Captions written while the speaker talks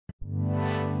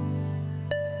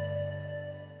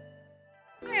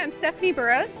I'm Stephanie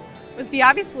Burris with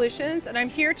VIAVI Solutions, and I'm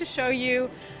here to show you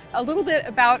a little bit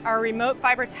about our remote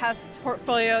fiber test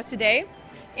portfolio today.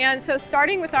 And so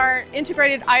starting with our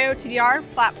integrated OTDR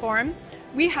platform,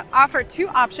 we offer two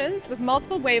options with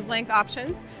multiple wavelength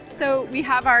options. So we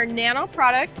have our nano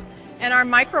product and our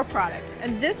micro product,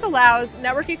 and this allows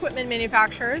network equipment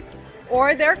manufacturers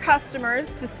or their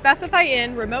customers to specify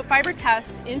in remote fiber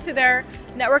test into their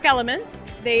network elements.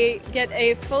 They get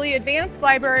a fully advanced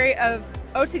library of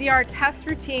OTDR test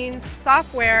routines,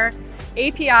 software,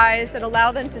 APIs that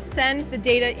allow them to send the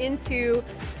data into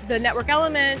the network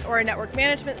element or a network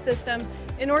management system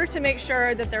in order to make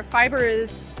sure that their fiber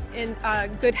is in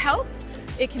good health.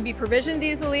 It can be provisioned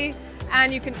easily,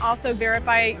 and you can also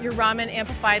verify your Raman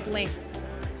amplified links.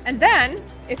 And then,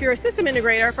 if you're a system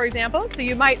integrator, for example, so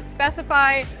you might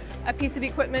specify a piece of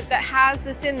equipment that has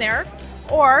this in there,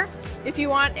 or if you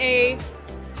want a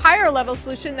higher level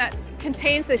solution that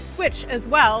contains a switch as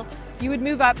well, you would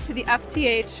move up to the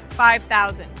FTH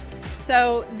 5000.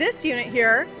 So this unit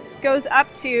here goes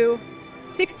up to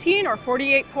 16 or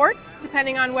 48 ports,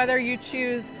 depending on whether you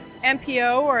choose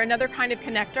MPO or another kind of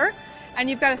connector. And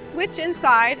you've got a switch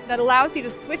inside that allows you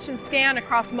to switch and scan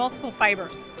across multiple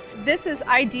fibers. This is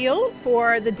ideal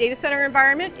for the data center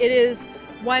environment. It is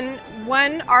one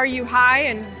RU high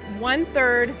and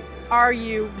 1/3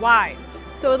 RU wide.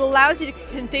 So it allows you to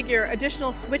configure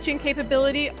additional switching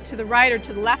capability to the right or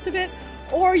to the left of it,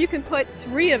 or you can put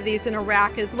 3 of these in a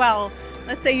rack as well.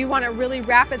 Let's say you want a really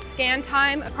rapid scan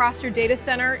time across your data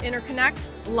center interconnect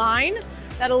line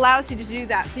that allows you to do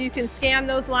that. So you can scan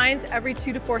those lines every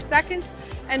 2 to 4 seconds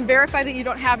and verify that you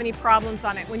don't have any problems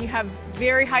on it when you have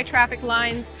very high traffic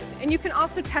lines. And you can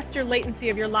also test your latency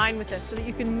of your line with this so that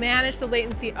you can manage the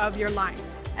latency of your line.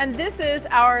 And this is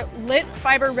our lit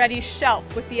fiber ready shelf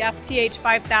with the FTH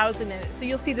 5000 in it. So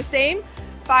you'll see the same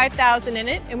 5000 in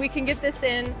it, and we can get this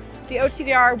in the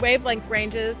OTDR wavelength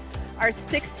ranges are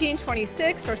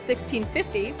 1626 or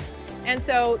 1650. And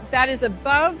so that is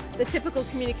above the typical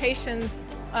communications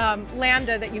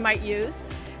lambda that you might use.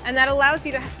 And that allows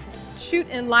you to shoot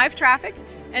in live traffic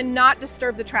and not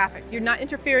disturb the traffic. You're not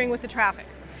interfering with the traffic.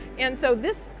 And so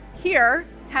this here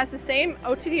has the same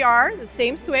OTDR, the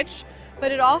same switch,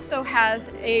 but it also has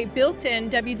a built-in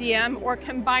WDM or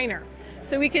combiner.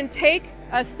 So we can take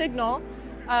a signal,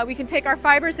 we can take our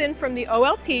fibers in from the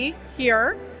OLT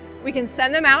here, we can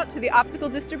send them out to the optical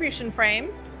distribution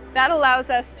frame. That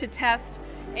allows us to test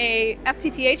a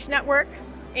FTTH network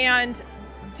and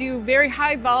do very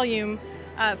high volume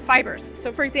fibers.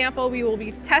 So for example, we will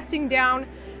be testing down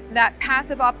that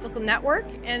passive optical network,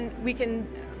 and we can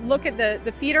look at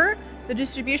the feeder, the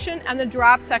distribution, and the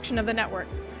drop section of the network.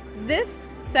 This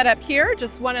setup here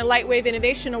just won a Lightwave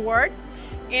Innovation Award,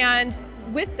 and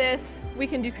with this we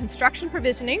can do construction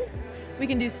provisioning, we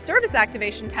can do service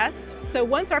activation tests. So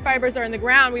once our fibers are in the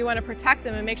ground, we want to protect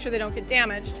them and make sure they don't get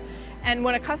damaged. And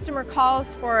when a customer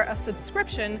calls for a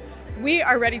subscription, we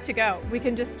are ready to go. We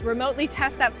can just remotely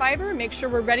test that fiber, make sure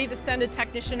we're ready to send a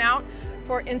technician out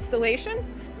for installation.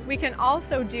 We can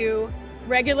also do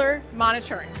regular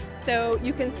monitoring. So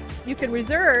you can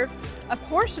reserve a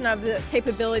portion of the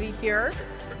capability here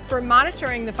for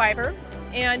monitoring the fiber,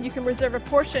 and you can reserve a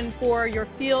portion for your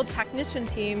field technician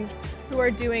teams who are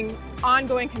doing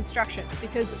ongoing construction,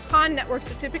 because PON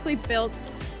networks are typically built,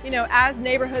 as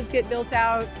neighborhoods get built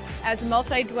out, as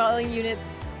multi-dwelling units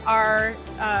are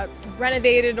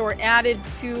renovated or added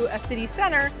to a city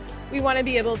center. We want to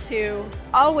be able to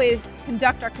always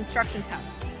conduct our construction tests.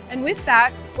 And with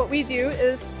that, what we do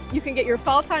is you can get your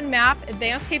fault on map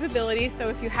advanced capability. So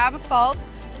if you have a fault,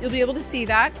 you'll be able to see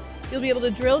that. You'll be able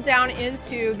to drill down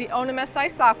into the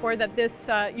ONMSi software that this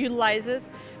utilizes,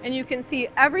 and you can see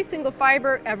every single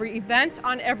fiber, every event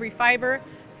on every fiber.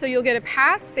 So you'll get a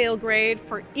pass-fail grade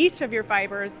for each of your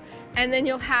fibers, and then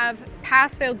you'll have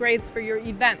pass-fail grades for your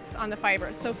events on the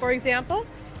fibers. So for example,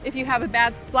 if you have a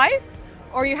bad splice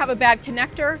or you have a bad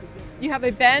connector, you have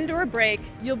a bend or a break,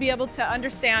 you'll be able to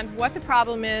understand what the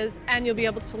problem is, and you'll be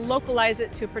able to localize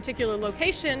it to a particular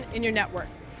location in your network.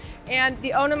 And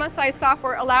the ONMSi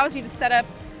software allows you to set up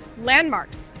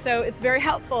landmarks, so it's very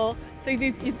helpful. So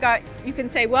you can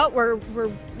say, well, we're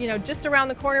just around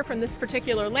the corner from this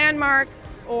particular landmark,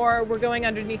 or we're going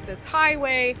underneath this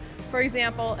highway, for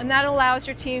example, and that allows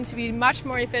your team to be much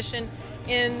more efficient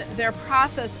in their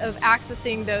process of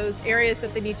accessing those areas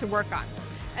that they need to work on.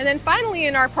 And then finally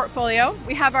in our portfolio,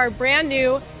 we have our brand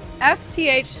new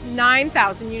FTH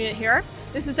 9000 unit here.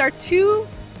 This is our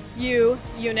 2U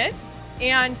unit,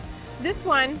 and this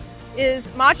one is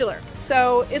modular.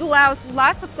 So it allows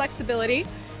lots of flexibility,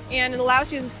 and it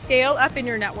allows you to scale up in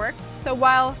your network. So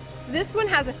while this one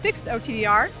has a fixed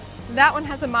OTDR, That one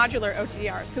has a modular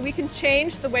OTDR, so we can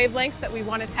change the wavelengths that we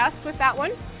want to test with that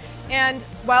one. And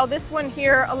while this one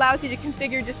here allows you to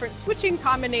configure different switching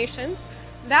combinations,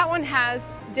 that one has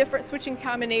different switching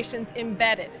combinations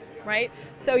embedded, right?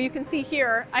 So you can see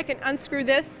here, I can unscrew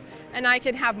this and I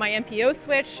can have my MPO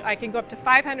switch. I can go up to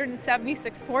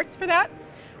 576 ports for that,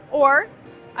 or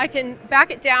I can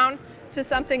back it down to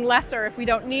something lesser if we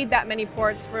don't need that many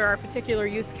ports for our particular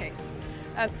use case.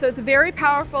 So it's very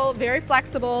powerful, very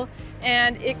flexible,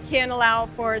 and it can allow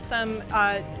for some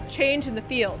change in the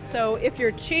field. So if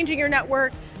you're changing your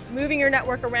network, moving your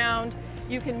network around,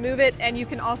 you can move it, and you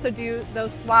can also do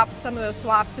those swaps, some of those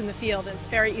swaps in the field, and it's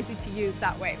very easy to use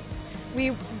that way.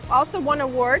 We also won an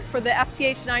award for the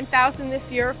FTH 9000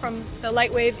 this year from the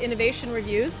Lightwave Innovation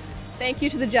Reviews. Thank you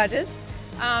to the judges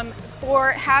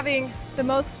for having the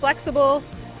most flexible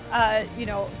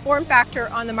form factor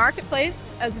on the marketplace,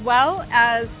 as well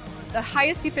as the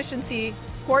highest efficiency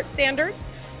port standards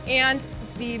and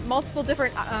the multiple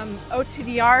different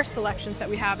OTDR selections that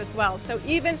we have as well. So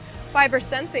even fiber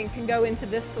sensing can go into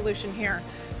this solution here.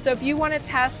 So if you want to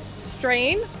test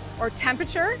strain or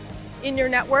temperature in your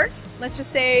network, let's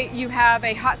just say you have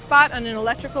a hot spot on an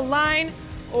electrical line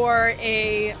or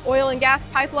a oil and gas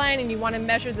pipeline, and you want to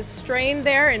measure the strain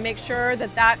there and make sure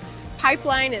that that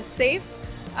pipeline is safe,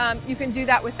 you can do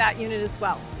that with that unit as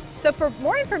well. So for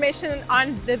more information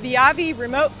on the VIAVI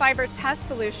Remote Fiber Test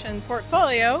Solution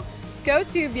portfolio, go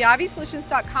to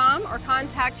viavisolutions.com or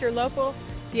contact your local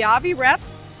VIAVI rep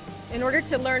in order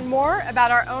to learn more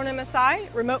about our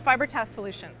ONMSi Remote Fiber Test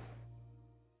Solutions.